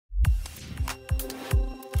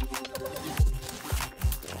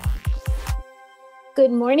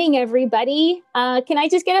Good morning, everybody. Can I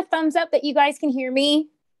just get a thumbs up that you guys can hear me?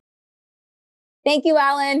 Thank you,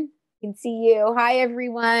 Alan. I can see you. Hi,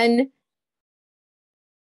 everyone.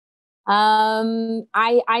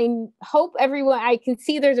 I hope everyone, I can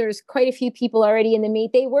see there's quite a few people already in the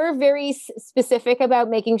meet. They were very specific about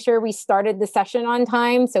making sure we started the session on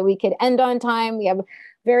time so we could end on time. We have a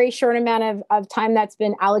very short amount of time that's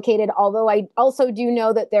been allocated, although I also do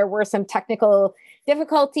know that there were some technical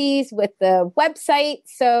difficulties with the website.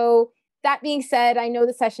 So that being said, I know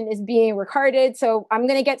the session is being recorded, so I'm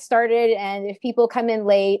going to get started. And if people come in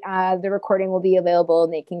late, the recording will be available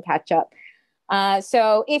and they can catch up.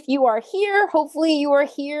 So if you are here, hopefully you are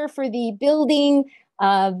here for the Building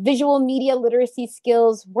Visual Media Literacy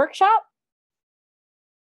Skills workshop.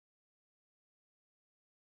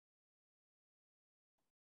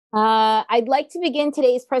 I'd like to begin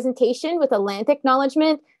today's presentation with a land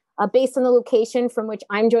acknowledgement based on the location from which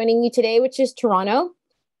I'm joining you today, which is Toronto.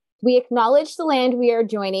 We acknowledge the land we are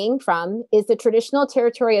joining from is the traditional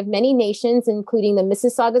territory of many nations, including the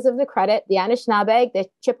Mississaugas of the Credit, the Anishinaabe, the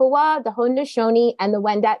Chippewa, the Haudenosaunee, and the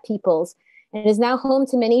Wendat peoples, and is now home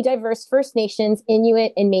to many diverse First Nations,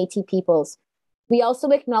 Inuit, and Métis peoples. We also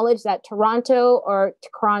acknowledge that Toronto, or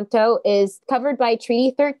Toronto, is covered by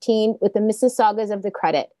Treaty 13 with the Mississaugas of the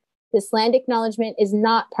Credit. This land acknowledgement is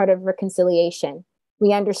not part of reconciliation.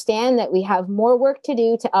 We understand that we have more work to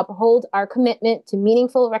do to uphold our commitment to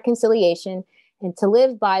meaningful reconciliation and to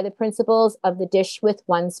live by the principles of the Dish with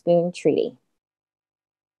One Spoon Treaty.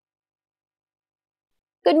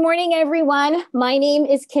 Good morning, everyone. My name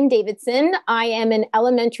is Kim Davidson. I am an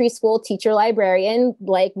elementary school teacher librarian,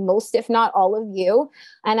 like most, if not all of you.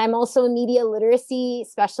 And I'm also a media literacy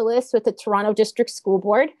specialist with the Toronto District School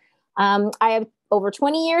Board. I have over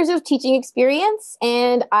 20 years of teaching experience,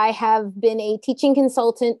 and I have been a teaching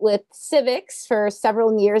consultant with CIVIX for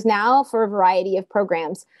several years now for a variety of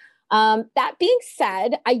programs. That being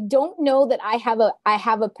said, I don't know that I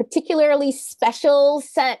have a particularly special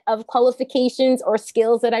set of qualifications or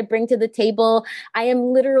skills that I bring to the table. I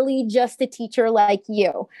am literally just a teacher like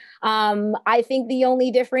you. I think the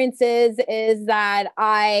only difference is that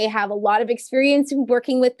I have a lot of experience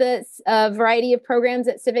working with the variety of programs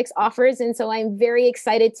that CIVIX offers, and so I'm very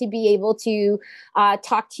excited to be able to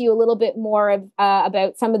talk to you a little bit more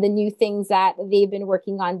about some of the new things that they've been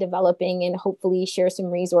working on developing, and hopefully share some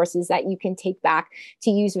resources that you can take back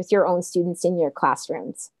to use with your own students in your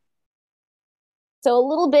classrooms. So a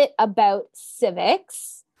little bit about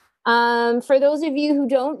CIVIX. For those of you who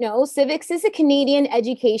don't know, CIVIX is a Canadian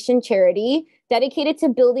education charity dedicated to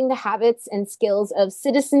building the habits and skills of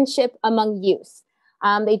citizenship among youth.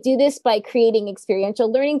 They do this by creating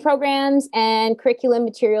experiential learning programs and curriculum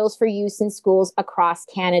materials for use in schools across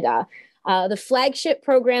Canada. The flagship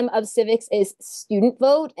program of CIVIX is Student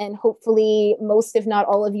Vote, and hopefully most, if not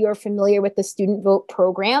all of you, are familiar with the Student Vote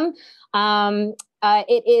program.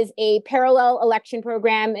 It is a parallel election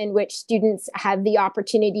program in which students have the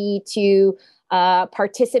opportunity to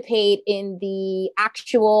participate in the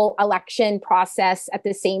actual election process at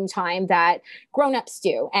the same time that grown-ups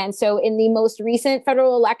do. And so in the most recent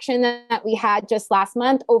federal election that we had just last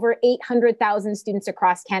month, over 800,000 students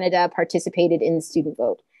across Canada participated in Student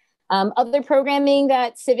Vote. Other programming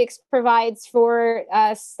that CIVIX provides for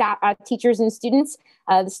teachers and students,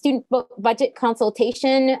 the student budget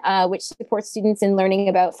consultation, which supports students in learning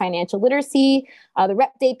about financial literacy. The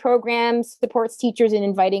Rep Day program supports teachers in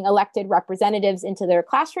inviting elected representatives into their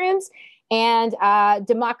classrooms. And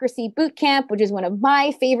Democracy Boot Camp, which is one of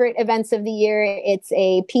my favorite events of the year. It's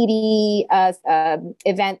a PD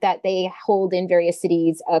event that they hold in various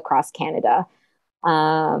cities across Canada.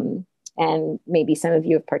 And maybe some of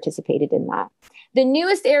you have participated in that. The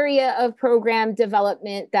newest area of program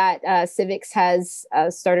development that CIVIX has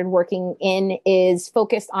started working in is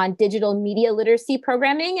focused on digital media literacy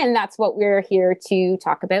programming, and that's what we're here to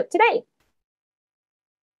talk about today.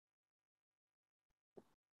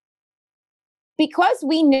 Because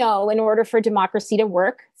we know in order for democracy to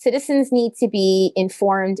work, citizens need to be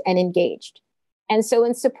informed and engaged. And so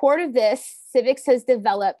in support of this, CIVIX has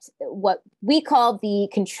developed what we call the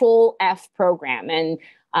Control F program. And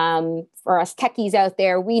for us techies out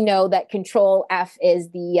there, we know that Control F is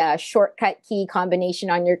the shortcut key combination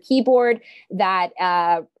on your keyboard that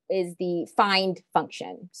is the find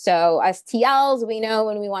function. So as TLs, we know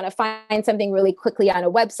when we want to find something really quickly on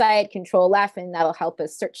a website, Control F, and that'll help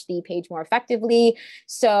us search the page more effectively.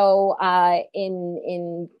 So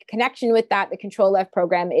in connection with that, the Control F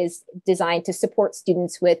program is designed to support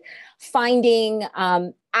students with finding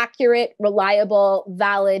accurate, reliable,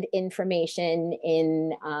 valid information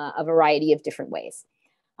in a variety of different ways.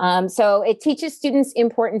 So it teaches students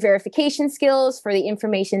important verification skills for the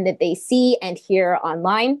information that they see and hear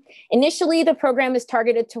online. Initially, the program is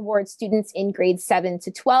targeted towards students in grades 7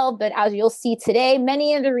 to 12, but as you'll see today,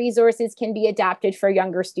 many of the resources can be adapted for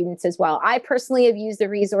younger students as well. I personally have used the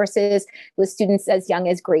resources with students as young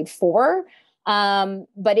as grade 4.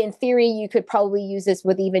 But in theory, you could probably use this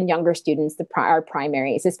with even younger students, our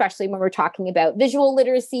primaries, especially when we're talking about visual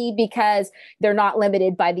literacy, because they're not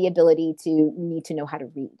limited by the ability to need to know how to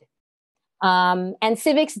read. And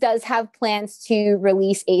CIVIX does have plans to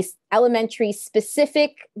release a elementary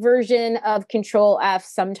specific version of Control F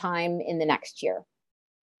sometime in the next year.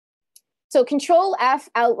 So Control F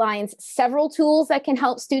outlines several tools that can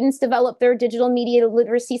help students develop their digital media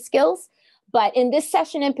literacy skills. But in this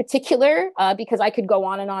session in particular, because I could go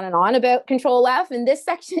on and on and on about Control F, in this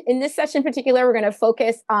session in particular, we're going to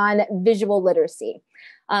focus on visual literacy.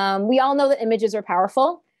 We all know that images are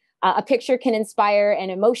powerful. A picture can inspire an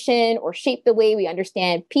emotion or shape the way we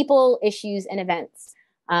understand people, issues, and events.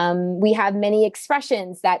 We have many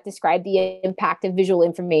expressions that describe the impact of visual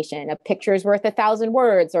information. A picture is worth 1,000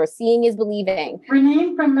 words, or seeing is believing.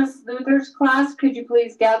 Renee from Miss Luther's class, could you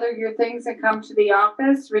please gather your things and come to the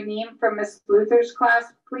office? Renee from Miss Luther's class,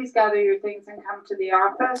 please gather your things and come to the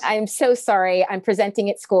office. I'm so sorry. I'm presenting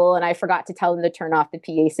at school and I forgot to tell them to turn off the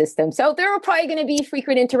PA system. So there are probably going to be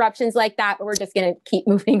frequent interruptions like that, but we're just going to keep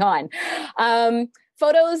moving on.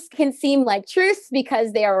 Photos can seem like truths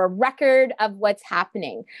because they are a record of what's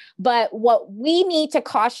happening. But what we need to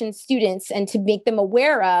caution students and to make them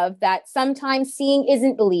aware of that sometimes seeing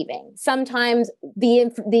isn't believing. Sometimes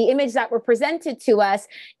the image that were presented to us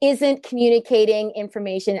isn't communicating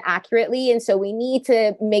information accurately. And so we need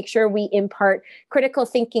to make sure we impart critical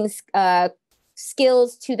thinking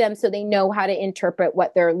skills to them so they know how to interpret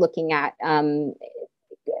what they're looking at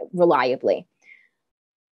reliably.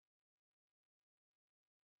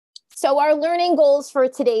 So our learning goals for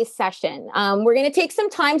today's session, we're going to take some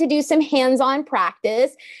time to do some hands-on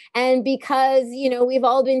practice. And because, you know, we've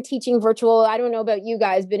all been teaching virtual, I don't know about you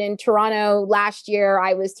guys, but in Toronto last year,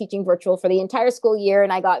 I was teaching virtual for the entire school year.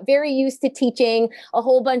 And I got very used to teaching a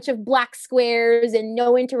whole bunch of black squares and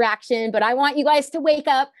no interaction. But I want you guys to wake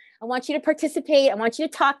up. I want you to participate. I want you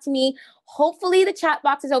to talk to me. Hopefully the chat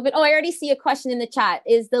box is open. Oh, I already see a question in the chat.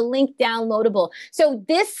 Is the link downloadable? So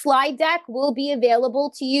this slide deck will be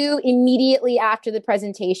available to you immediately after the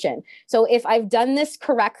presentation. So if I've done this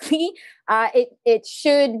correctly, it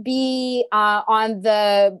should be on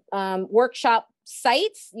the workshop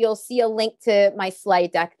sites. You'll see a link to my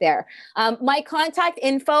slide deck there. My contact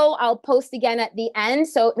info, I'll post again at the end.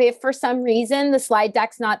 So if for some reason the slide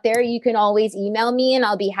deck's not there, you can always email me and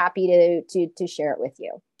I'll be happy to share it with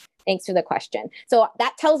you. Thanks for the question. So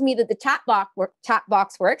that tells me that the chat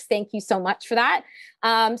box works. Thank you so much for that.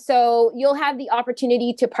 So you'll have the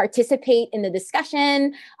opportunity to participate in the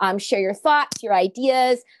discussion, share your thoughts, your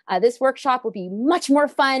ideas. This workshop will be much more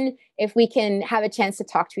fun if we can have a chance to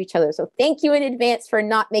talk to each other. So thank you in advance for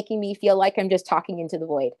not making me feel like I'm just talking into the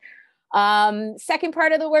void. Second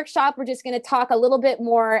part of the workshop, we're just going to talk a little bit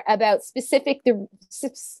more about specifically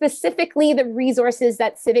the resources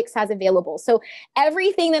that CIVIX has available. So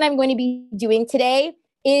everything that I'm going to be doing today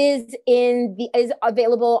is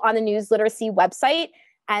available on the News Literacy website.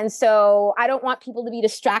 And so I don't want people to be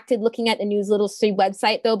distracted looking at the News Literacy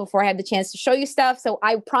website though before I have the chance to show you stuff. So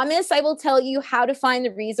I promise I will tell you how to find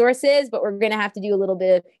the resources, but we're going to have to do a little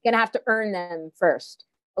bit, going to have to earn them first.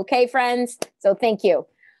 Okay, friends? So thank you.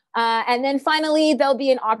 And then finally, there'll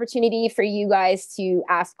be an opportunity for you guys to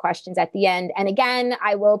ask questions at the end. And again,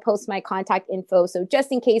 I will post my contact info. So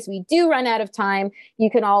just in case we do run out of time,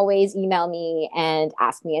 you can always email me and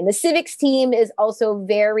ask me. And the CIVIX team is also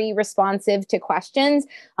very responsive to questions.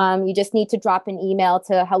 You just need to drop an email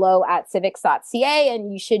to hello@civix.ca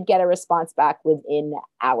and you should get a response back within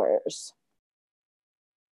hours.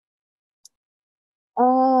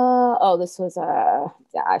 Oh, this was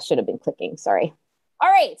I should have been clicking, sorry. All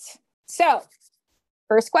right, so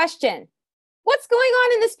first question. What's going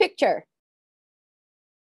on in this picture?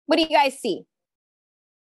 What do you guys see?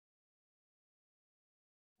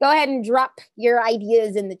 Go ahead and drop your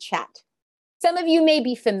ideas in the chat. Some of you may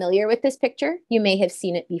be familiar with this picture. You may have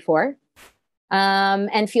seen it before.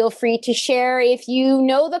 And feel free to share. If you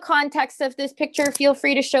know the context of this picture, feel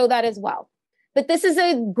free to show that as well. But this is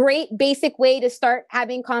a great basic way to start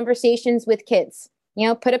having conversations with kids. You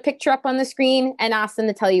know, put a picture up on the screen and ask them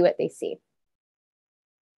to tell you what they see.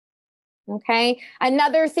 Okay.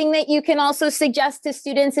 Another thing that you can also suggest to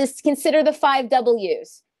students is to consider the 5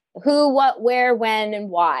 W's. Who, what, where, when, and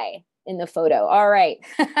why. in the photo. All right.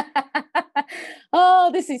 Oh,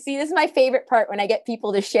 this is my favorite part when I get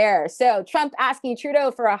people to share. So Trump asking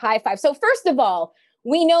Trudeau for a high five. So first of all,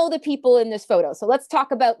 we know the people in this photo. So let's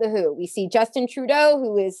talk about the who. We see Justin Trudeau,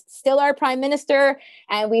 who is still our prime minister,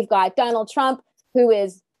 and we've got Donald Trump, who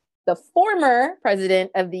is the former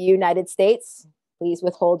president of the United States. Please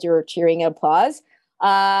withhold your cheering and applause.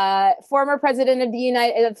 Former president of the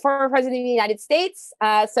United States.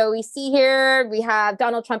 So we see here, we have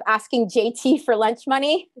Donald Trump asking JT for lunch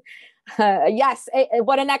money. Yes,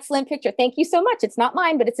 what an excellent picture. Thank you so much. It's not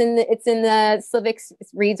mine, but it's in the CIVIX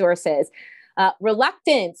resources.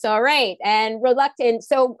 Reluctance. All right. And reluctant.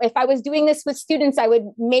 So if I was doing this with students, I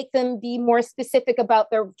would make them be more specific about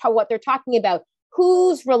what they're talking about.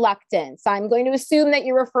 Who's reluctant? So I'm going to assume that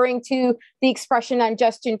you're referring to the expression on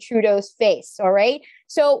Justin Trudeau's face. All right.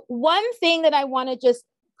 So one thing that I want to just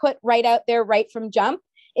put right out there right from jump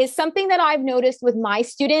is something that I've noticed with my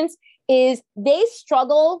students is they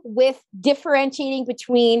struggle with differentiating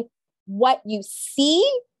between what you see,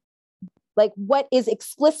 like what is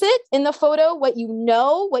explicit in the photo, what you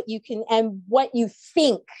know, what you can, and what you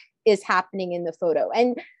think is happening in the photo.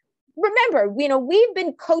 And remember, we've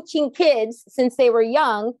been coaching kids since they were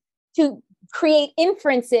young to create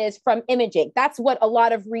inferences from imaging. That's what a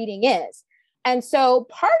lot of reading is. And so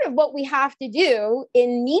part of what we have to do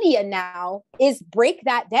in media now is break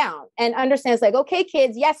that down and understand it's like, okay,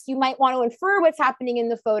 kids, yes, you might want to infer what's happening in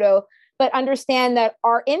the photo, but understand that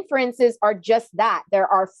our inferences are just that. There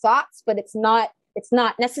are thoughts, but it's not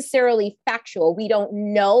necessarily factual. We don't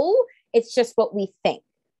know. It's just what we think.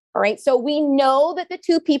 All right. So we know that the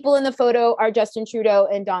two people in the photo are Justin Trudeau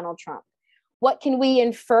and Donald Trump. What can we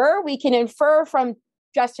infer? We can infer from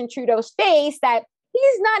Justin Trudeau's face that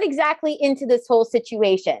he's not exactly into this whole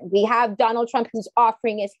situation. We have Donald Trump who's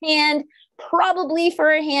offering his hand, probably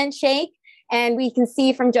for a handshake. And we can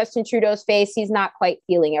see from Justin Trudeau's face, he's not quite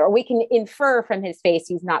feeling it. Or we can infer from his face,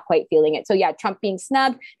 he's not quite feeling it. So yeah, Trump being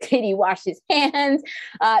snubbed. Did he wash his hands?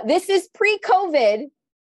 This is pre-COVID,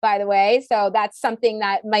 by the way. So that's something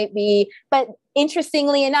that might be, but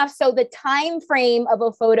interestingly enough, so the time frame of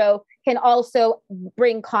a photo can also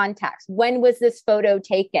bring context. When was this photo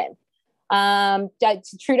taken?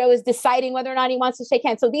 Trudeau is deciding whether or not he wants to shake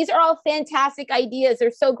hands. So these are all fantastic ideas. They're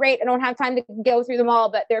so great. I don't have time to go through them all,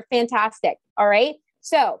 but they're fantastic. All right.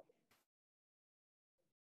 So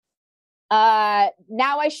now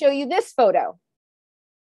I show you this photo.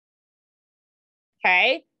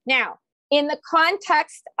 Okay. Now, in the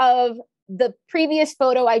context of the previous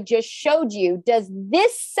photo I just showed you, does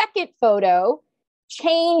this second photo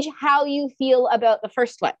change how you feel about the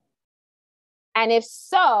first one? And if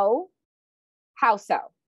so, how so?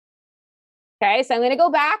 Okay, so I'm going to go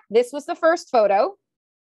back. This was the first photo.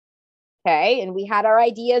 Okay, and we had our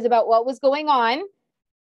ideas about what was going on.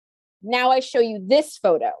 Now I show you this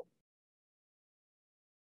photo.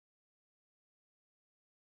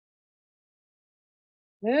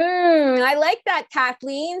 I like that,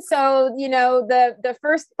 Kathleen. So, the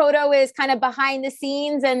first photo is kind of behind the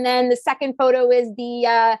scenes, and then the second photo is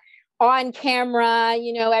the on camera.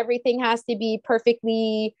 Everything has to be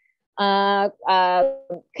perfectly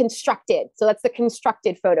constructed. So that's the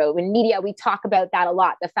constructed photo. In media, we talk about that a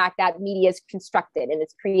lot. The fact that media is constructed and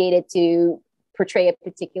it's created to portray a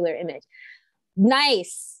particular image.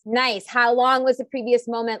 Nice. How long was the previous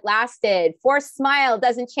moment lasted? Forced smile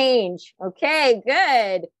doesn't change. Okay,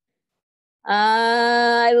 good.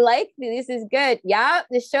 I like this. Is good. Yeah,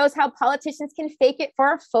 this shows how politicians can fake it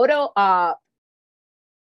for a photo op.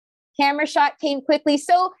 Camera shot came quickly.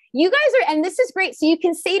 So you guys and this is great. So you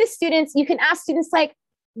can say to students, you can ask students like,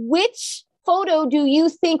 which photo do you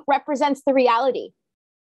think represents the reality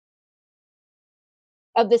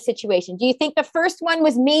of the situation? Do you think the first one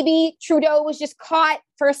was maybe Trudeau was just caught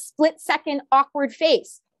for a split second awkward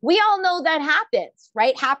face? We all know that happens,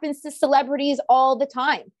 right? Happens to celebrities all the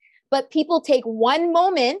time. But people take one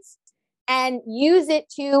moment and use it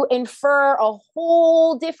to infer a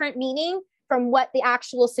whole different meaning from what the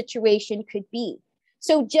actual situation could be.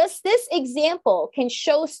 So just this example can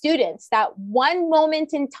show students that one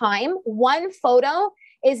moment in time, one photo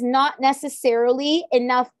is not necessarily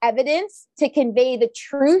enough evidence to convey the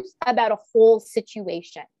truth about a whole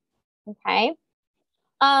situation. Okay.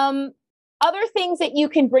 Other things that you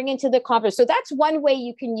can bring into the conversation. So that's one way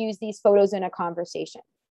you can use these photos in a conversation.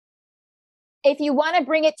 If you want to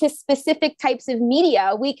bring it to specific types of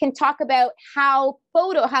media, we can talk about how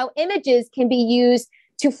images can be used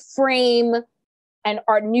to frame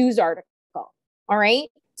our news article. All right.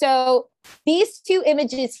 So these two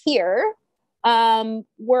images here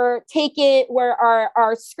were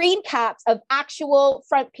our screen caps of actual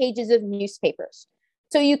front pages of newspapers.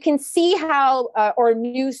 So you can see how, or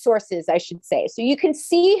news sources, I should say. So you can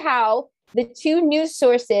see how the two news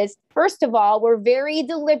sources, first of all, were very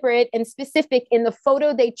deliberate and specific in the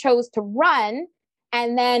photo they chose to run,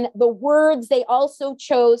 and then the words they also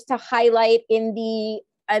chose to highlight in the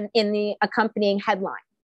accompanying headline.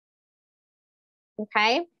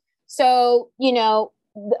 Okay, so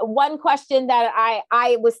one question that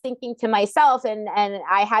I was thinking to myself, and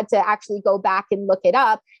I had to actually go back and look it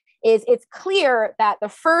up, is it's clear that the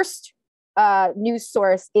first news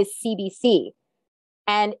source is CBC.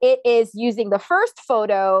 And it is using the first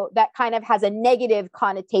photo that kind of has a negative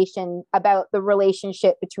connotation about the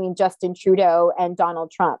relationship between Justin Trudeau and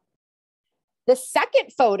Donald Trump. The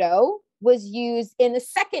second photo was used in the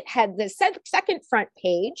second front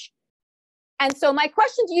page. And so my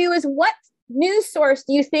question to you is, what news source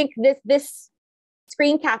do you think this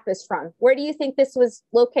screen cap is from? Where do you think this was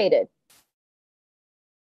located?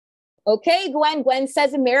 Okay, Gwen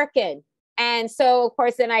says American. And so, of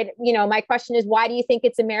course, then my question is, why do you think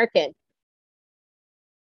it's American?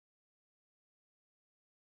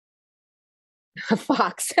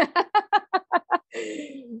 Fox.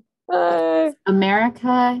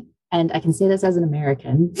 America, and I can say this as an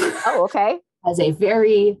American. Oh, okay. Has a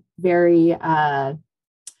very, very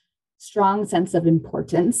strong sense of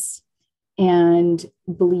importance and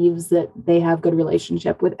believes that they have good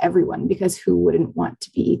relationship with everyone, because who wouldn't want to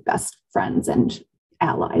be best friends and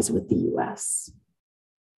allies with the U.S.?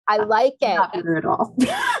 I like it. Not bitter at all.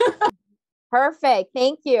 Perfect.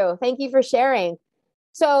 Thank you. Thank you for sharing.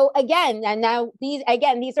 So again, and now these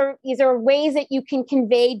are ways that you can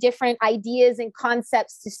convey different ideas and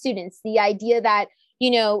concepts to students. The idea that,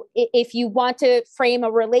 if you want to frame a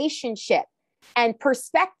relationship and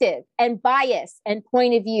perspective and bias and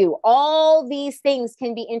point of view, all these things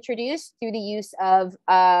can be introduced through the use of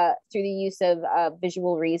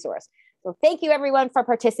visual resource. So thank you, everyone, for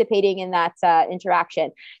participating in that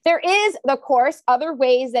interaction. There is, of course, other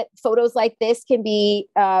ways that photos like this can be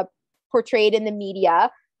portrayed in the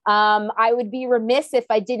media. I would be remiss if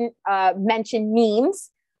I didn't mention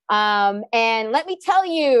memes. And let me tell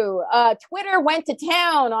you, Twitter went to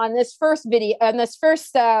town on this first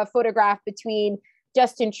photograph between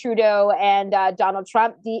Justin Trudeau and Donald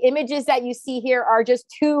Trump. The images that you see here are just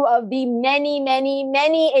two of the many, many,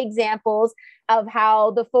 many examples of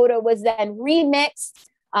how the photo was then remixed,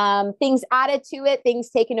 things added to it, things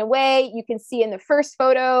taken away. You can see in the first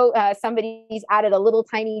photo, somebody's added a little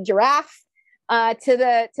tiny giraffe to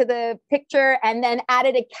the picture, and then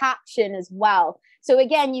added a caption as well. So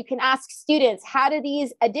again, you can ask students, how do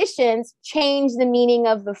these additions change the meaning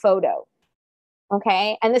of the photo?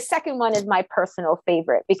 Okay. And the second one is my personal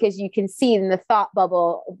favorite, because you can see in the thought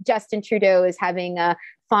bubble, Justin Trudeau is having a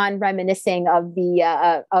fond reminiscing of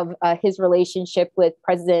his relationship with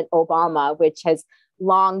President Obama, which has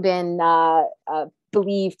long been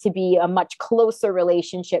believed to be a much closer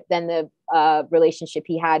relationship than the relationship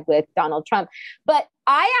he had with Donald Trump. But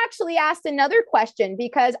I actually asked another question,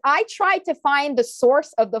 because I tried to find the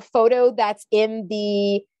source of the photo that's in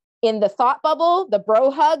the thought bubble, the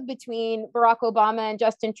bro hug between Barack Obama and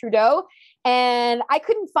Justin Trudeau, and I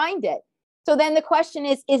couldn't find it. So then the question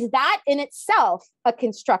is that in itself a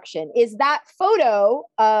construction? Is that photo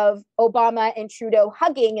of Obama and Trudeau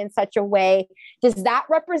hugging in such a way, does that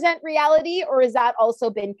represent reality, or has that also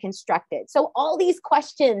been constructed? So all these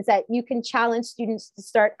questions that you can challenge students to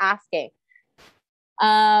start asking.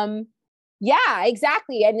 Yeah,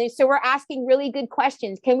 exactly. And so we're asking really good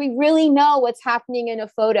questions. Can we really know what's happening in a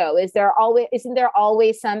photo? Isn't there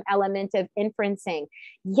always some element of inferencing?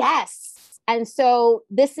 Yes. And so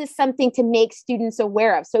this is something to make students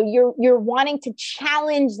aware of. So you're wanting to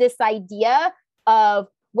challenge this idea of,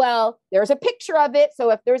 well, there's a picture of it. So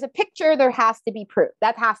if there's a picture, there has to be proof.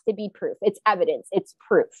 That has to be proof. It's evidence. It's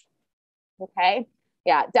proof. Okay.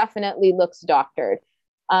 Yeah, definitely looks doctored.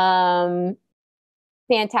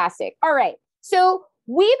 Fantastic. All right. So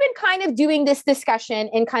we've been kind of doing this discussion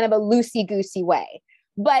in kind of a loosey-goosey way,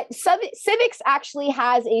 but CIVIX actually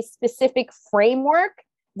has a specific framework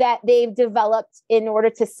that they've developed in order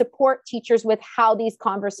to support teachers with how these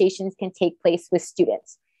conversations can take place with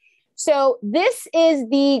students. So this is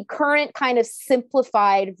the current kind of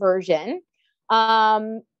simplified version.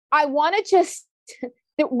 I want to just,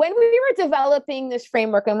 when we were developing this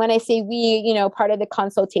framework, and when I say we, part of the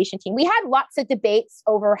consultation team, we had lots of debates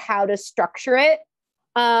over how to structure it.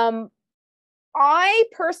 I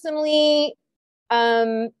personally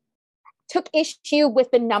took issue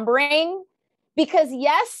with the numbering, because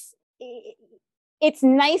yes, it's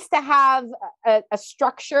nice to have a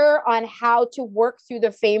structure on how to work through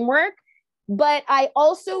the framework, but I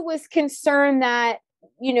also was concerned that,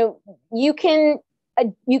 you can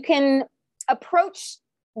approach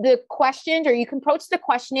the questions, or you can approach the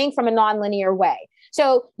questioning from a nonlinear way.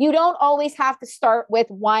 So you don't always have to start with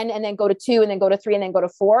 1 and then go to 2 and then go to 3 and then go to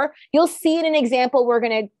 4. You'll see in an example we're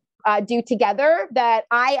going to do together that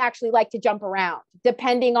I actually like to jump around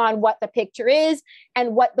depending on what the picture is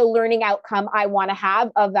and what the learning outcome I want to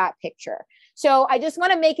have of that picture. So I just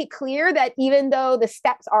want to make it clear that even though the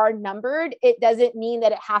steps are numbered, it doesn't mean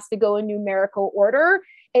that it has to go in numerical order.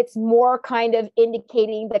 It's more kind of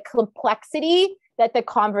indicating the complexity that the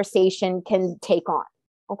conversation can take on.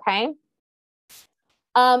 Okay.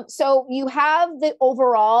 So you have the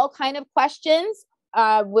overall kind of questions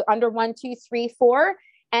under 1, 2, 3, 4.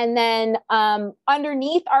 And then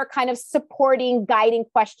underneath are kind of supporting guiding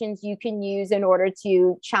questions you can use in order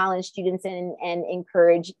to challenge students and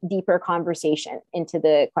encourage deeper conversation into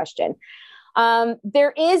the question.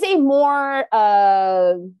 There is a more,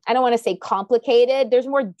 I don't want to say complicated, there's a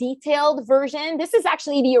more detailed version. This is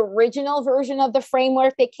actually the original version of the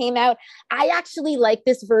framework that came out. I actually like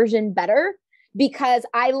this version better because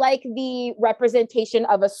I like the representation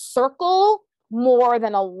of a circle more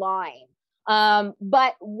than a line.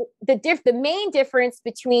 But the main difference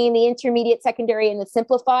between the intermediate, secondary, and the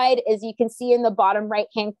simplified is you can see in the bottom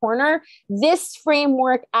right-hand corner, this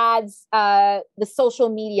framework adds the social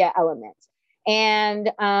media element. And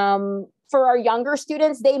for our younger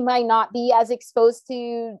students, they might not be as exposed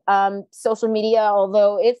to social media,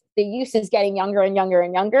 although if the use is getting younger and younger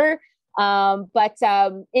and younger. But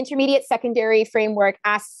intermediate, secondary framework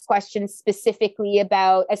asks questions specifically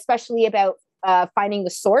about, especially about finding the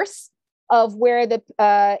source of where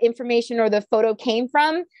the information or the photo came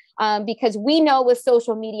from, because we know with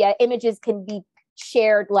social media, images can be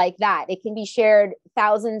shared like that. It can be shared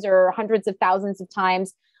thousands or hundreds of thousands of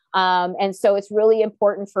times. And so it's really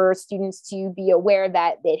important for students to be aware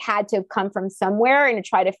that it had to come from somewhere and to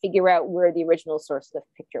try to figure out where the original source of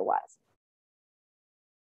the picture was.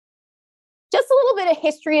 Just a little bit of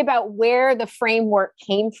history about where the framework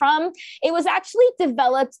came from. It was actually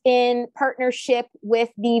developed in partnership with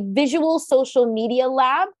the Visual Social Media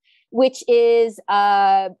Lab, which is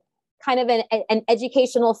kind of an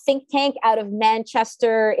educational think tank out of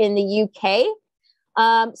Manchester in the UK.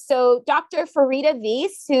 So Dr. Farida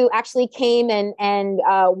Weiss, who actually came and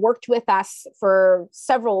worked with us for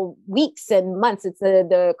several weeks and months,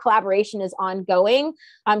 the collaboration is ongoing.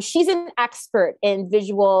 She's an expert in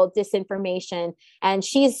visual disinformation, and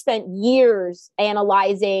she's spent years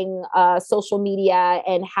analyzing social media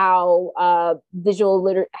and how visual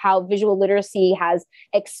literacy has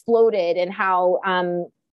exploded, and how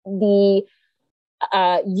the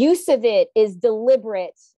use of it is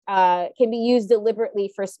deliberate. Can be used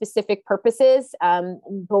deliberately for specific purposes,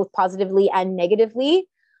 both positively and negatively.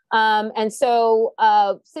 And so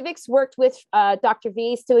CIVIX worked with Dr.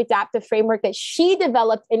 Weiss to adapt a framework that she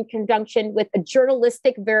developed in conjunction with a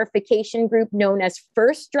journalistic verification group known as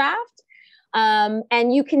First Draft.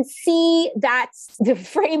 And you can see that the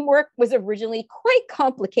framework was originally quite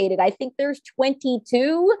complicated. I think there's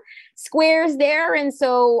 22 squares there. And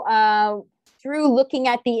so through looking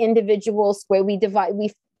at the individual square, we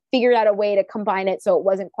figured out a way to combine it so it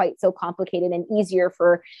wasn't quite so complicated and easier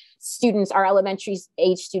for students, our elementary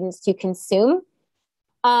age students, to consume.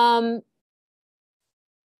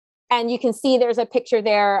 And you can see there's a picture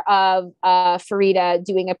there of Farida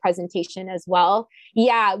doing a presentation as well.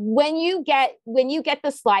 Yeah, when you get the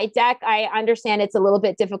slide deck, I understand it's a little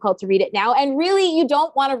bit difficult to read it now. And really, you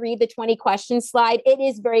don't want to read the 20 question slide. It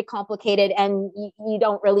is very complicated and you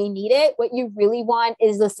don't really need it. What you really want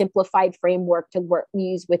is a simplified framework to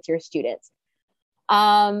use with your students.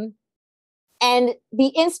 And the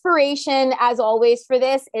inspiration, as always, for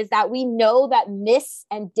this is that we know that mis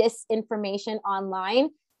and disinformation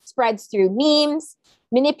online spreads through memes,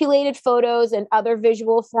 manipulated photos, and other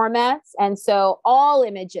visual formats. And so all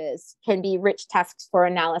images can be rich texts for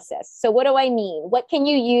analysis. So what do I mean? What can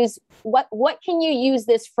you use? What can you use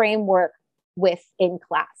this framework with in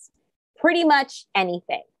class? Pretty much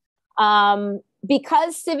anything.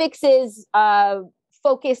 Because CIVIX is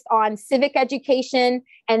focused on civic education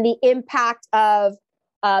and the impact of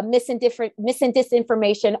mis and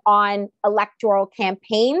disinformation on electoral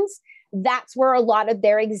campaigns, that's where a lot of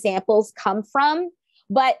their examples come from.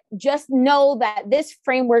 But just know that this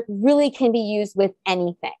framework really can be used with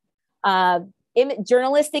anything.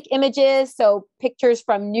 Journalistic images, so pictures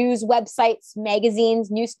from news websites,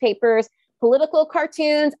 magazines, newspapers, political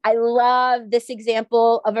cartoons. I love this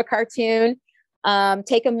example of a cartoon.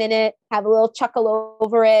 Take a minute, have a little chuckle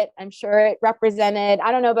over it. I'm sure it represented,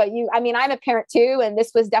 I don't know about you. I mean, I'm a parent too, and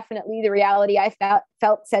this was definitely the reality I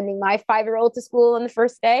felt sending my 5-year-old to school on the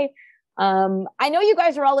first day. I know you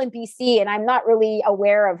guys are all in BC, and I'm not really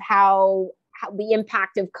aware of how the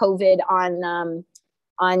impact of COVID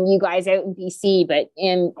on you guys out in BC, but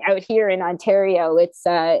out here in Ontario, it's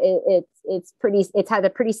had a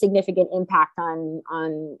pretty significant impact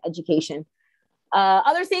on education.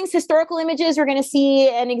 Other things, historical images, we're going to see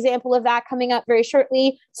an example of that coming up very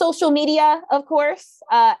shortly. Social media, of course.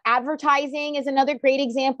 Advertising is another great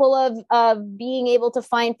example of being able to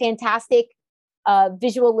find fantastic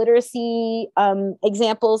visual literacy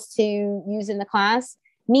examples to use in the class.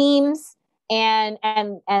 Memes and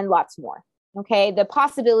lots more. Okay, the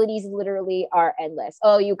possibilities literally are endless.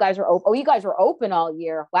 Oh, you guys were open. Oh, you guys were open all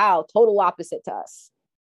year. Wow, total opposite to us.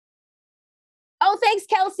 Oh, thanks,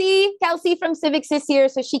 Kelsey. Kelsey from CIVIX is here,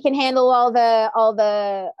 so she can handle all the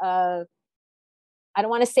I don't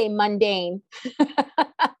want to say mundane,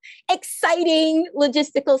 exciting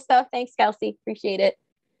logistical stuff. Thanks, Kelsey. Appreciate it.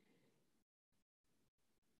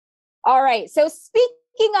 All right. So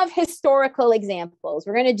speaking of historical examples,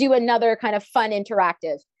 we're going to do another kind of fun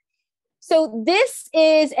interactive. So this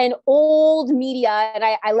is an old media, and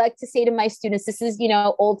I like to say to my students, this is,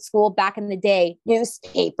 old school back in the day,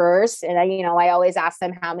 newspapers. And I always ask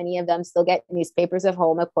them how many of them still get newspapers at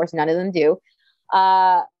home. Of course, none of them do.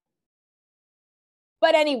 But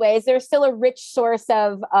anyways, there's still a rich source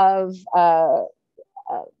of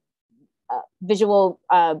visual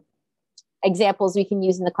examples we can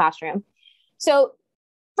use in the classroom. So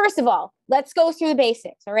first of all, let's go through the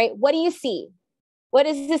basics. All right. What do you see? What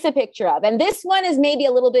is this a picture of? And this one is maybe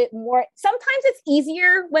a little bit more, sometimes it's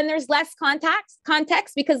easier when there's less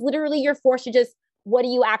context, because literally you're forced to just, what do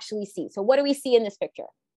you actually see? So what do we see in this picture?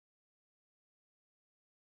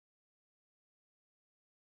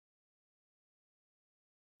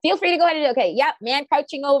 Feel free to go ahead and, okay, yep, man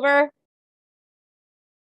crouching over,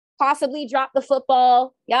 possibly drop the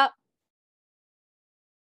football, yep.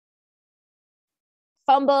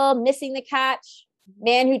 Fumble, missing the catch.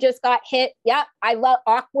 Man who just got hit. Yep. I love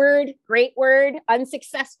awkward. Great word.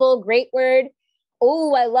 Unsuccessful. Great word.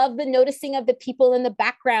 Oh, I love the noticing of the people in the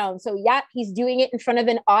background. So, yep, he's doing it in front of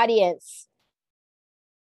an audience.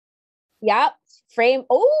 Yep. Frame.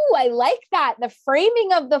 Oh, I like that. The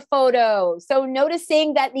framing of the photo. So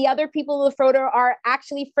noticing that the other people in the photo are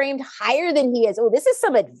actually framed higher than he is. Oh, this is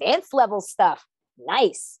some advanced level stuff.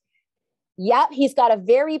 Nice. Yep. He's got a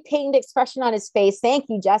very pained expression on his face. Thank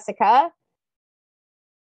you, Jessica.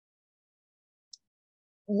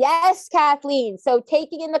 Yes, Kathleen. So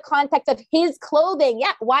taking in the context of his clothing.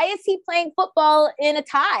 Yeah. Why is he playing football in a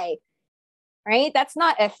tie? Right? That's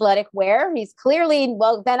not athletic wear. He's clearly,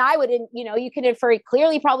 well, then I wouldn't, you can infer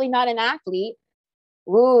clearly probably not an athlete.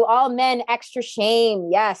 Ooh, all men, extra shame.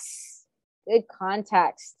 Yes. Good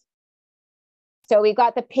context. So we've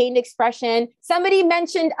got the pained expression. Somebody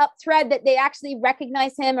mentioned up thread that they actually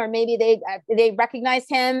recognize him, or maybe they recognize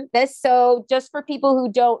him. So just for people who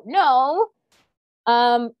don't know,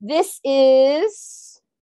 this is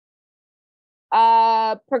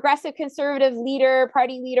progressive conservative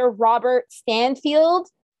party leader Robert Stanfield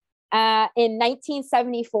in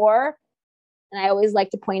 1974. And I always like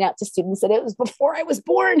to point out to students that it was before I was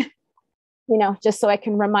born, just so I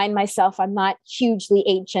can remind myself I'm not hugely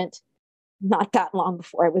ancient. Not that long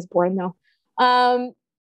before I was born, though.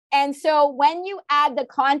 And so when you add the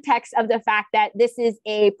context of the fact that this is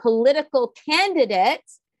a political candidate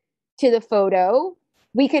to the photo,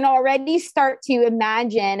 we can already start to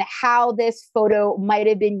imagine how this photo might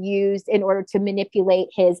have been used in order to manipulate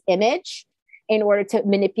his image, in order to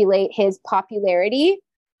manipulate his popularity.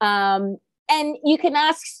 And you can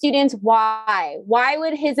ask students why. Why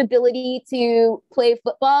would his ability to play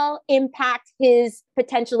football impact his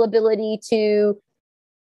potential ability to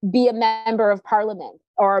be a member of parliament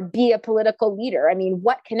or be a political leader? I mean,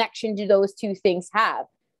 what connection do those two things have?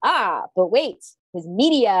 But wait, his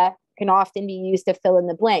media can often be used to fill in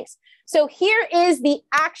the blanks. So here is the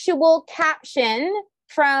actual caption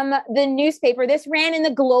from the newspaper. This ran in the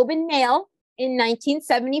Globe and Mail in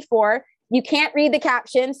 1974. You can't read the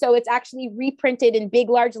caption, so it's actually reprinted in big,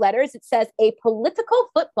 large letters. It says, "A political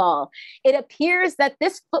football. It appears that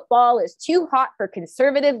this football is too hot for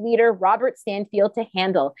conservative leader Robert Stanfield to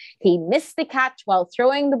handle. He missed the catch while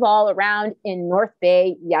throwing the ball around in North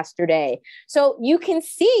Bay yesterday." So you can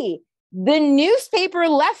see the newspaper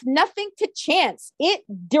left nothing to chance. It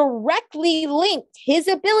directly linked his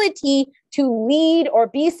ability to lead or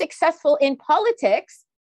be successful in politics,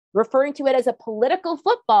 referring to it as a political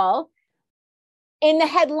football, in the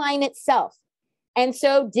headline itself. And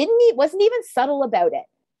so wasn't even subtle about it.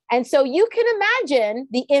 And so you can imagine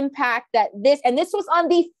the impact that this was on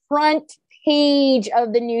the front page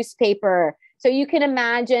of the newspaper. So you can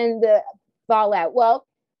imagine the fallout. Well,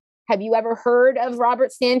 Have you ever heard of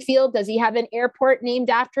Robert Stanfield? Does he have an airport named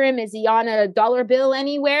after him? Is he on a dollar bill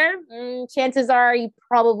anywhere? Chances are he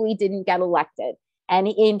probably didn't get elected. And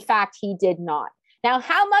in fact, he did not. Now,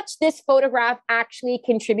 how much this photograph actually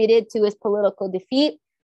contributed to his political defeat,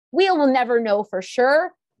 we will never know for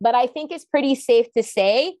sure, but I think it's pretty safe to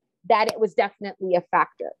say that it was definitely a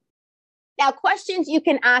factor. Now, questions you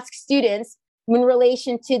can ask students in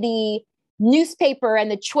relation to the newspaper and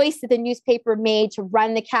the choice that the newspaper made to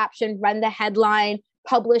run the caption, run the headline,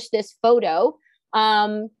 publish this photo.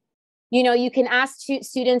 You can ask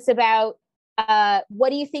students about what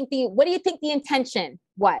do you think the intention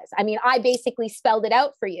was? I mean, I basically spelled it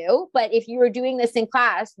out for you, but if you were doing this in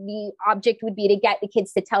class, the object would be to get the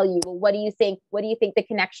kids to tell you, well, what do you think the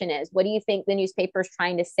connection is? What do you think the newspaper is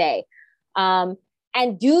trying to say?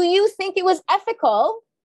 And do you think it was ethical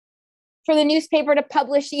for the newspaper to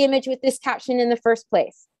publish the image with this caption in the first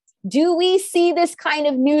place? Do we see this kind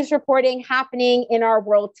of news reporting happening in our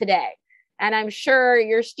world today? And I'm sure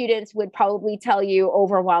your students would probably tell you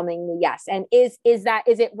overwhelmingly yes. And is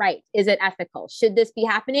it right? Is it ethical? Should this be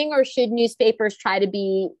happening, or should newspapers try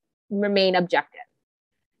to remain objective?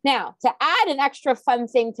 Now, to add an extra fun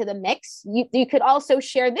thing to the mix, you could also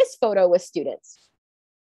share this photo with students.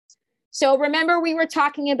 So remember, we were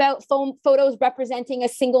talking about photos representing a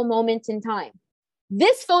single moment in time.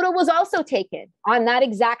 This photo was also taken on that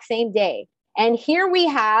exact same day. And here we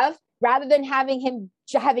have, rather than having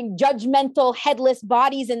judgmental headless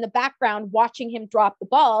bodies in the background watching him drop the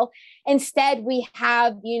ball, instead we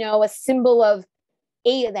have, a symbol of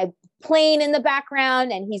a plane in the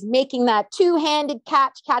background, and he's making that two-handed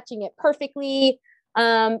catch, catching it perfectly.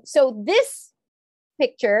 So this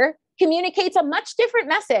picture communicates a much different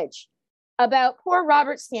message about poor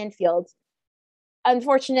Robert Stanfield.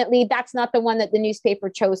 Unfortunately, that's not the one that the newspaper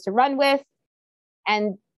chose to run with.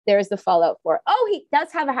 And there's the fallout for it. Oh, he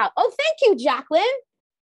does have a house. Oh, thank you, Jacqueline.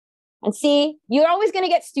 And see, you're always going to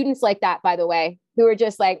get students like that, by the way, who are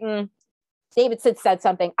just like, Davidson said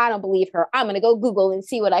something. I don't believe her. I'm going to go Google and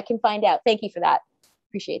see what I can find out. Thank you for that.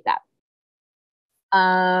 Appreciate that.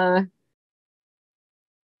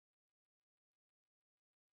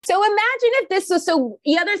 So imagine if this was, so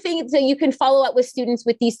the other thing, so you can follow up with students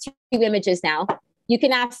with these two images now. You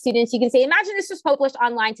can ask students, you can say, imagine this was published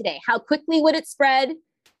online today. How quickly would it spread?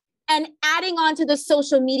 And adding on to the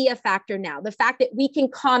social media factor now, the fact that we can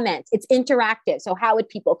comment, it's interactive. So how would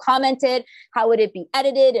people comment it? How would it be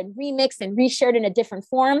edited and remixed and reshared in a different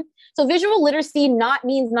form? So visual literacy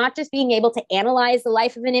means not just being able to analyze the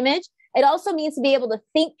life of an image, it also means to be able to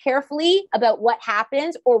think carefully about what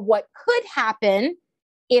happens or what could happen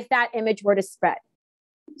if that image were to spread.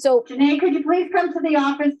 So Janae, could you please come to the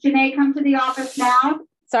office? Janae, come to the office now.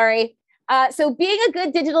 Sorry. So being a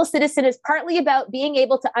good digital citizen is partly about being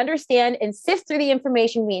able to understand and sift through the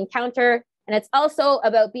information we encounter. And it's also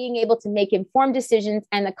about being able to make informed decisions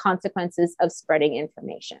and the consequences of spreading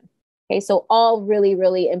information. Okay, so all really,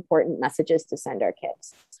 really important messages to send our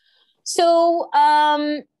kids. So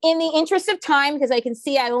in the interest of time, because I can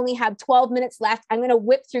see I only have 12 minutes left, I'm going to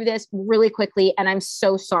whip through this really quickly. And I'm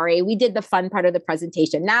so sorry. We did the fun part of the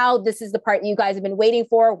presentation. Now, this is the part you guys have been waiting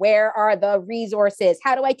for. Where are the resources?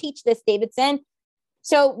 How do I teach this, Davidson?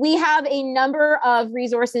 So we have a number of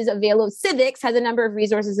resources available. CIVIX has a number of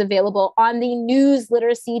resources available on the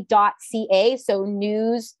newsliteracy.ca. So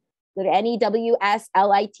news,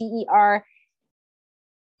 NEWSLITER.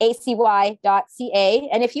 acy.ca.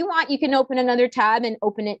 And if you want, you can open another tab and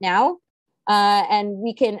open it now. And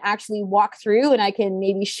we can actually walk through, and I can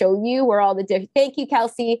maybe show you where all the different, thank you,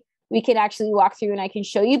 Kelsey. We can actually walk through and I can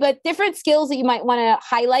show you, but different skills that you might want to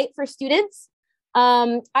highlight for students.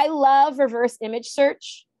 I love reverse image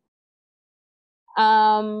search.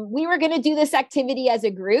 We were going to do this activity as a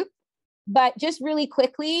group, but just really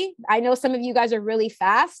quickly, I know some of you guys are really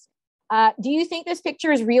fast. Do you think this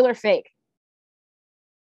picture is real or fake?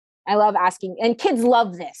 I love asking, and kids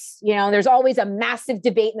love this. There's always a massive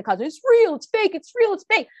debate in the class. It's real, it's fake, it's real, it's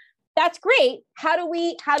fake. That's great. How do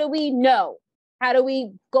we know? How do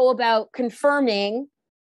we go about confirming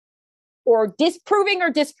or disproving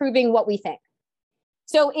what we think?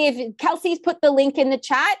 So if Kelsey's put the link in the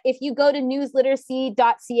chat, if you go to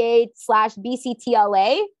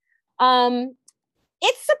newsliteracy.ca/BCTLA,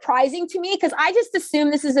 it's surprising to me because I just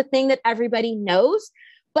assume this is a thing that everybody knows.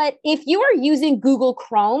 But if you are using Google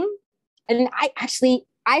Chrome, and I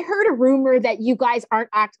heard a rumor that you guys aren't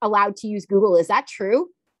allowed to use Google. Is that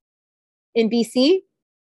true in BC?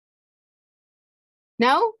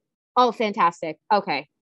 No? Oh, fantastic. Okay.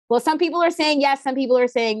 Well, some people are saying yes. Some people are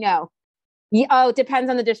saying no. Oh, it depends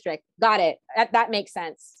on the district. Got it. That makes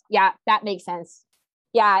sense. Yeah, that makes sense.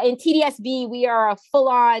 Yeah, in TDSB, we are a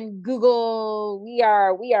full-on Google. We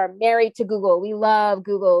are married to Google. We love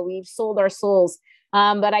Google. We've sold our souls.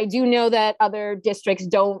 But I do know that other districts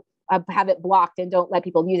don't have it blocked and don't let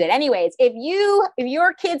people use it. Anyways, if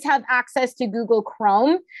your kids have access to Google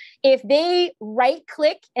Chrome, if they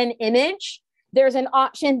right-click an image, there's an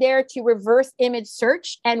option there to reverse image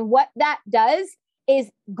search. And what that does is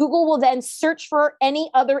Google will then search for any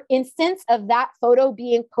other instance of that photo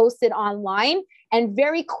being posted online, and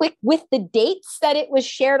very quick with the dates that it was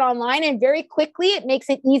shared online. And very quickly, it makes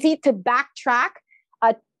it easy to backtrack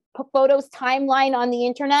a photo's timeline on the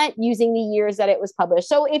internet using the years that it was published.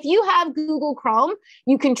 So if you have Google Chrome,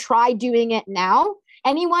 you can try doing it now.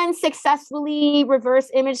 Anyone successfully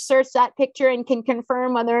reverse image search that picture and can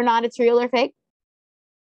confirm whether or not it's real or fake?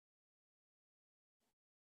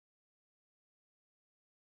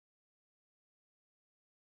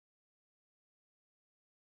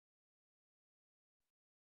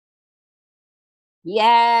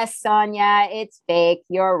 Yes, Sonia, it's fake.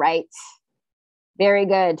 You're right. Very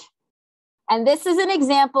good. And this is an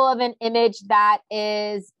example of an image that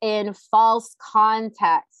is in false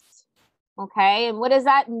context. Okay, and what does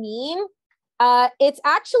that mean? It's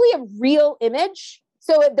actually a real image.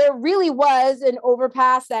 So there really was an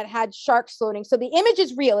overpass that had sharks floating. So the image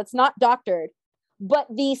is real. It's not doctored. But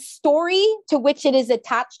the story to which it is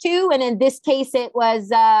attached to, and in this case, it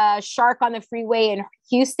was a shark on the freeway in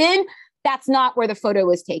Houston, that's not where the photo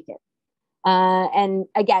was taken. And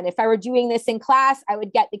again, if I were doing this in class, I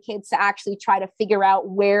would get the kids to actually try to figure out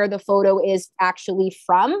where the photo is actually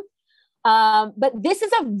from. But this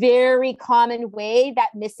is a very common way that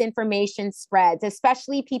misinformation spreads,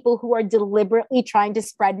 especially people who are deliberately trying to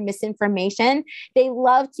spread misinformation. They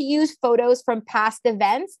love to use photos from past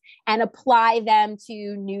events and apply them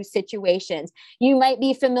to new situations. You might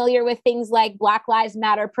be familiar with things like Black Lives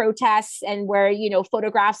Matter protests, and where, you know,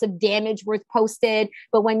 photographs of damage were posted.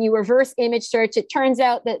 But when you reverse image search, it turns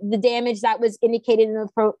out that the damage that was indicated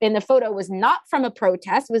in the photo was not from a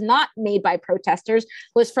protest, was not made by protesters,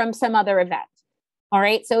 was from some other event. All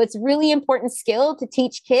right. So it's really important skill to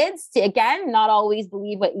teach kids to, again, not always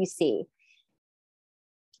believe what you see.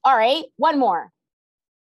 All right. One more.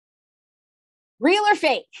 Real or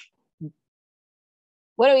fake?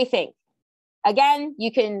 What do we think? Again,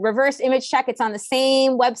 you can reverse image check. It's on the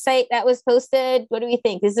same website that was posted. What do we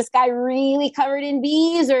think? Is this guy really covered in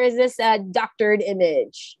bees, or is this a doctored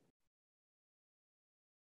image?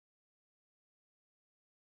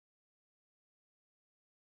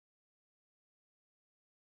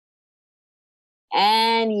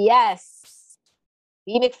 And yes,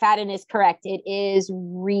 B. McFadden is correct. It is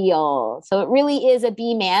real. So it really is a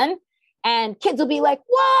bee man. And kids will be like,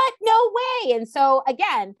 what? No way. And so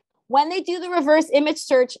again, when they do the reverse image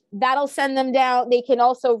search, that'll send them down. They can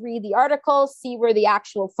also read the article, see where the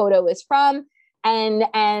actual photo is from. And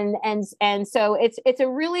so it's a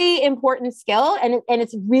really important skill, and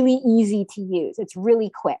it's really easy to use. It's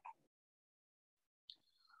really quick.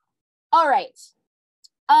 All right.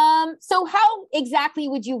 So how exactly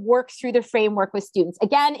would you work through the framework with students?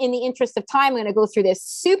 Again, in the interest of time, I'm going to go through this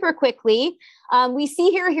super quickly. We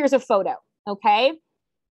see here's a photo, okay?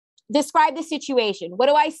 Describe the situation. What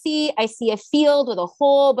do I see? I see a field with a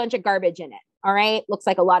whole bunch of garbage in it, all right? Looks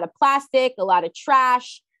like a lot of plastic, a lot of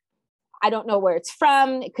trash. I don't know where it's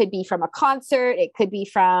from. It could be from a concert. It could be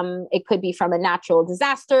from a natural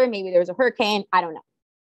disaster. Maybe there's a hurricane. I don't know,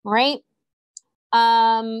 all right?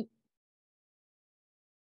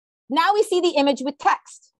 Now we see the image with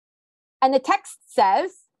text. And the text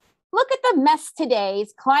says, look at the mess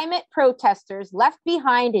today's climate protesters left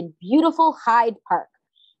behind in beautiful Hyde Park.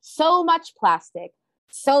 So much plastic,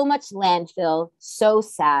 so much landfill, so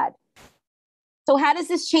sad. So how does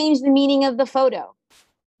this change the meaning of the photo?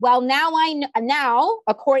 Well,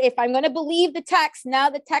 if I'm going to believe the text, now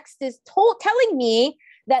the text is telling me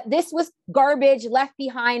that this was garbage left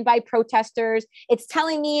behind by protesters. It's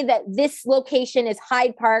telling me that this location is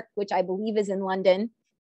Hyde Park, which I believe is in London.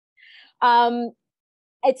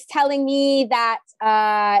 It's telling me that,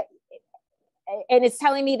 and it's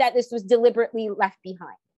telling me that this was deliberately left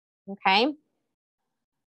behind. Okay.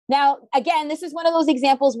 Now, again, this is one of those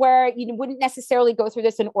examples where you wouldn't necessarily go through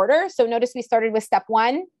this in order. So notice we started with step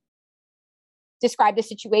 1, describe the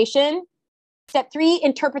situation. Step 3,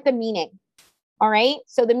 interpret the meaning. All right.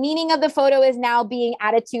 So the meaning of the photo is now being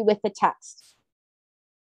added to with the text.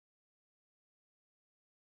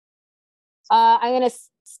 I'm going to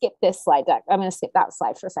skip this slide deck. I'm going to skip that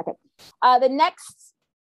slide for a second. The next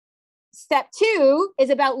step 2 is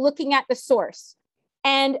about looking at the source.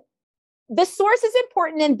 And the source is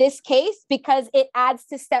important in this case because it adds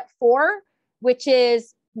to step 4, which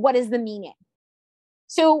is what is the meaning?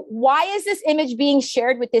 So why is this image being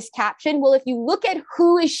shared with this caption? Well, if you look at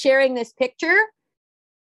who is sharing this picture,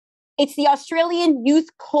 it's the Australian Youth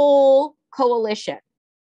Coal Coalition.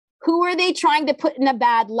 Who are they trying to put in a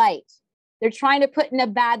bad light? They're trying to put in a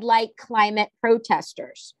bad light climate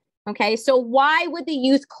protesters. Okay, so why would the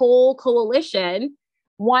Youth Coal Coalition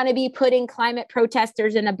want to be putting climate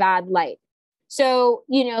protesters in a bad light? So,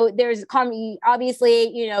 you know, there's obviously,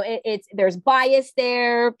 you know, there's bias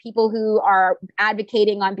there. People who are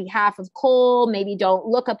advocating on behalf of coal maybe don't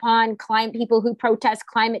look upon people who protest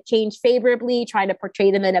climate change favorably, trying to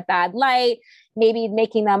portray them in a bad light, maybe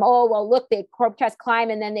making them, oh, well, look, they protest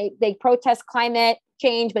climate and then they protest climate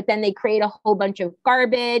change, but then they create a whole bunch of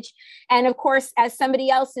garbage. And of course, as somebody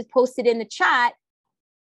else has posted in the chat,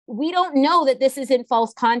 we don't know that this is in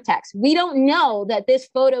false context. We don't know that this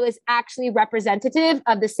photo is actually representative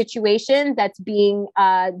of the situation that's being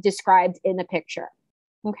described in the picture.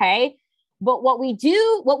 Okay. But what we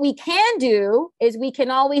can do is we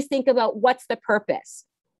can always think about what's the purpose.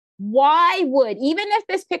 Why would, even if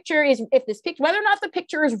this picture, whether or not the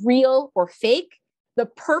picture is real or fake, the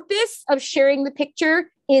purpose of sharing the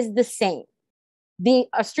picture is the same. The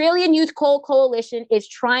Australian Youth Coal Coalition is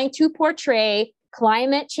trying to portray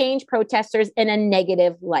climate change protesters in a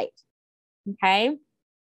negative light. Okay.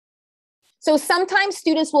 So sometimes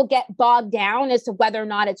students will get bogged down as to whether or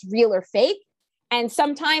not it's real or fake. And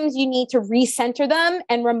sometimes you need to recenter them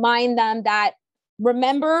and remind them that,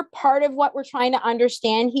 remember, part of what we're trying to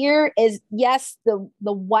understand here is, yes, the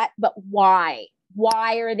what, but why?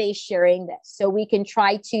 Why are they sharing this? So we can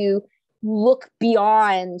try to look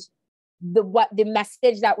beyond the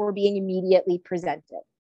message that we're being immediately presented.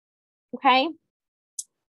 Okay.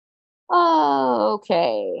 Oh,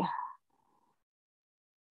 okay.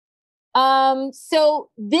 So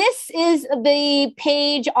this is the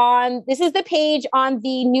page on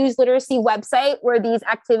the News Literacy website where these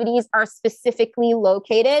activities are specifically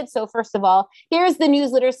located. So first of all, here's the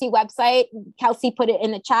News Literacy website. Kelsey put it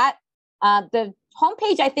in the chat. The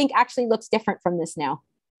homepage, I think, actually looks different from this now.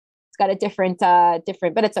 It's got a different,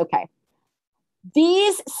 but it's okay.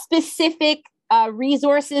 These specific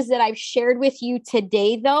resources that I've shared with you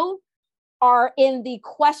today, though, are in the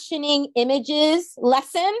questioning images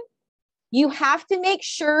lesson. You have to make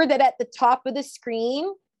sure that at the top of the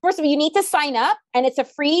screen, first of all, you need to sign up, and it's a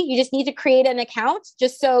free. You just need to create an account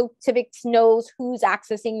just so CIVIX knows who's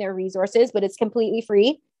accessing their resources, but it's completely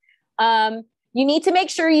free. You need to make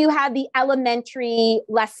sure you have the elementary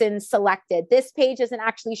lessons selected. This page doesn't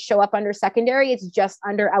actually show up under secondary. It's just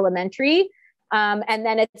under elementary. And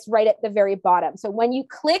then it's right at the very bottom. So when you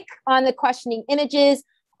click on the questioning images,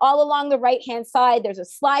 all along the right-hand side, there's a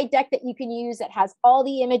slide deck that you can use that has all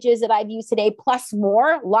the images that I've used today, plus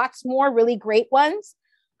more, lots more really great ones.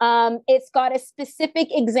 It's got a specific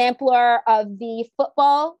exemplar of the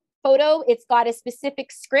football photo. It's got a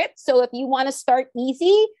specific script. So if you want to start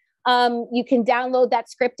easy, you can download that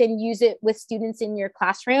script and use it with students in your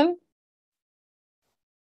classroom.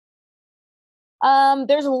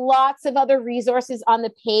 There's lots of other resources on the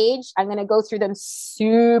page. I'm going to go through them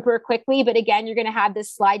super quickly, but again, you're going to have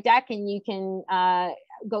this slide deck and you can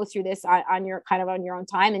go through this on your own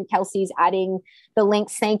time. And Kelsey's adding the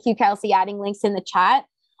links. Thank you, Kelsey, adding links in the chat.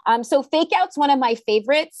 So Fake Out's one of my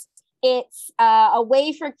favorites. It's a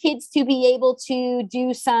way for kids to be able to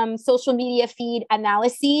do some social media feed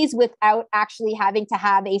analyses without actually having to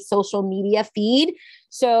have a social media feed.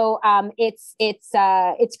 So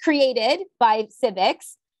it's created by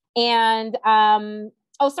CIVIX, and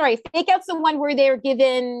Fake Out's the one where they're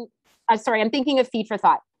given. I'm thinking of Feed for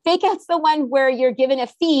Thought. Fake Out's the one where you're given a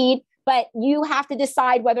feed, but you have to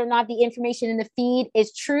decide whether or not the information in the feed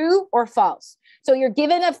is true or false. So you're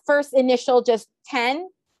given a first initial just 10.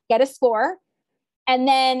 Get a score. And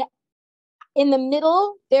then in the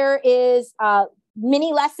middle, there is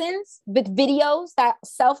mini lessons with videos that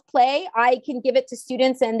self-play. I can give it to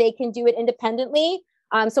students and they can do it independently.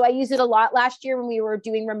 So I used it a lot last year when we were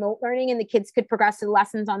doing remote learning and the kids could progress to the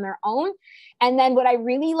lessons on their own. And then what I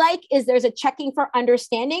really like is there's a checking for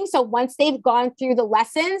understanding. So once they've gone through the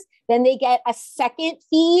lessons, then they get a second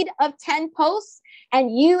feed of 10 posts.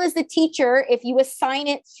 And you as the teacher, if you assign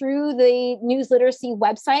it through the News Literacy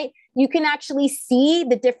website, you can actually see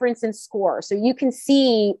the difference in score. So you can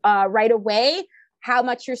see right away how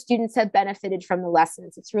much your students have benefited from the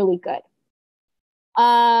lessons. It's really good.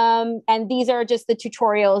 And these are just the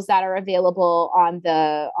tutorials that are available on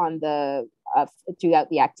the throughout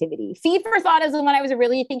the activity. Feed for Thought is the one I was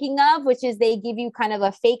really thinking of, which is they give you kind of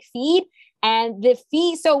a fake feed. And the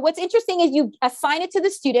feed, so what's interesting is you assign it to the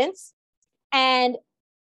students, and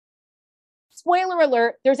spoiler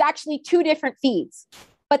alert, there's actually 2 different feeds,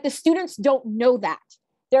 but the students don't know that.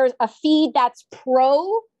 there's a feed that's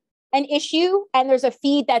pro an issue and there's a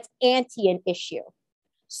feed that's anti an issue.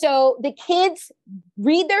 So the kids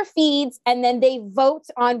read their feeds and then they vote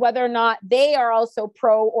on whether or not they are also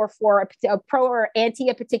pro or for a pro or anti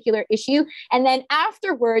a particular issue. And then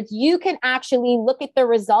afterwards, you can actually look at the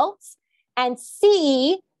results and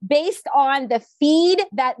see, based on the feed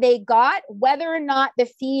that they got, whether or not the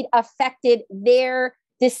feed affected their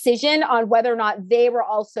decision on whether or not they were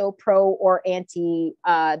also pro or anti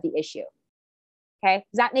the issue. Okay,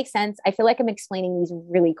 does that make sense? I feel like I'm explaining these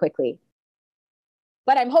really quickly,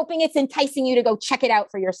 but I'm hoping it's enticing you to go check it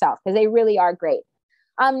out for yourself because they really are great.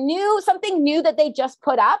 Something new that they just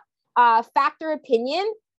put up, factor opinion,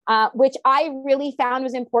 which I really found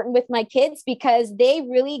was important with my kids because they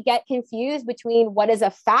really get confused between what is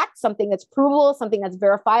a fact, something that's provable, something that's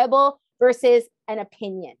verifiable, versus an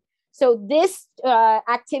opinion. So this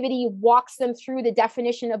activity walks them through the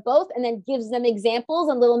definition of both and then gives them examples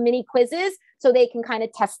and little mini quizzes so they can kind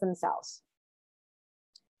of test themselves.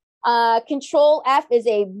 Control F is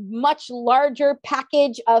a much larger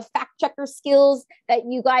package of fact checker skills that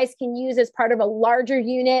you guys can use as part of a larger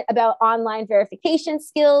unit about online verification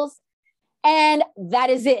skills. And that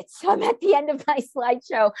is it. So I'm at the end of my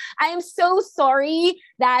slideshow. I am so sorry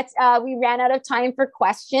that we ran out of time for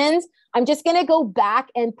questions. I'm just going to go back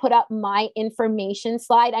and put up my information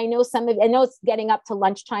slide. I know it's getting up to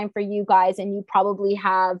lunchtime for you guys, and you probably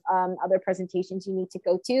have other presentations you need to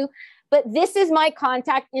go to. But this is my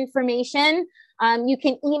contact information. You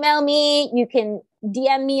can email me. You can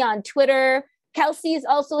DM me on Twitter. Kelsey is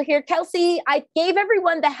also here. Kelsey, I gave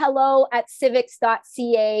everyone the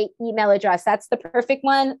hello@civics.ca email address. That's the perfect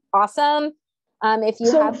one. Awesome. If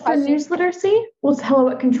you have questions. For news literacy, well, it's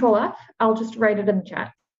hello@Control F. I'll just write it in the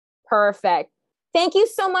chat. Perfect. Thank you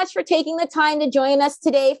so much for taking the time to join us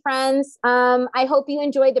today, friends. I hope you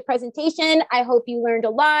enjoyed the presentation. I hope you learned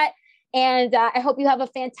a lot. And I hope you have a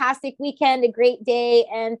fantastic weekend, a great day.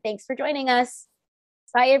 And thanks for joining us.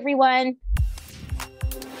 Bye, everyone.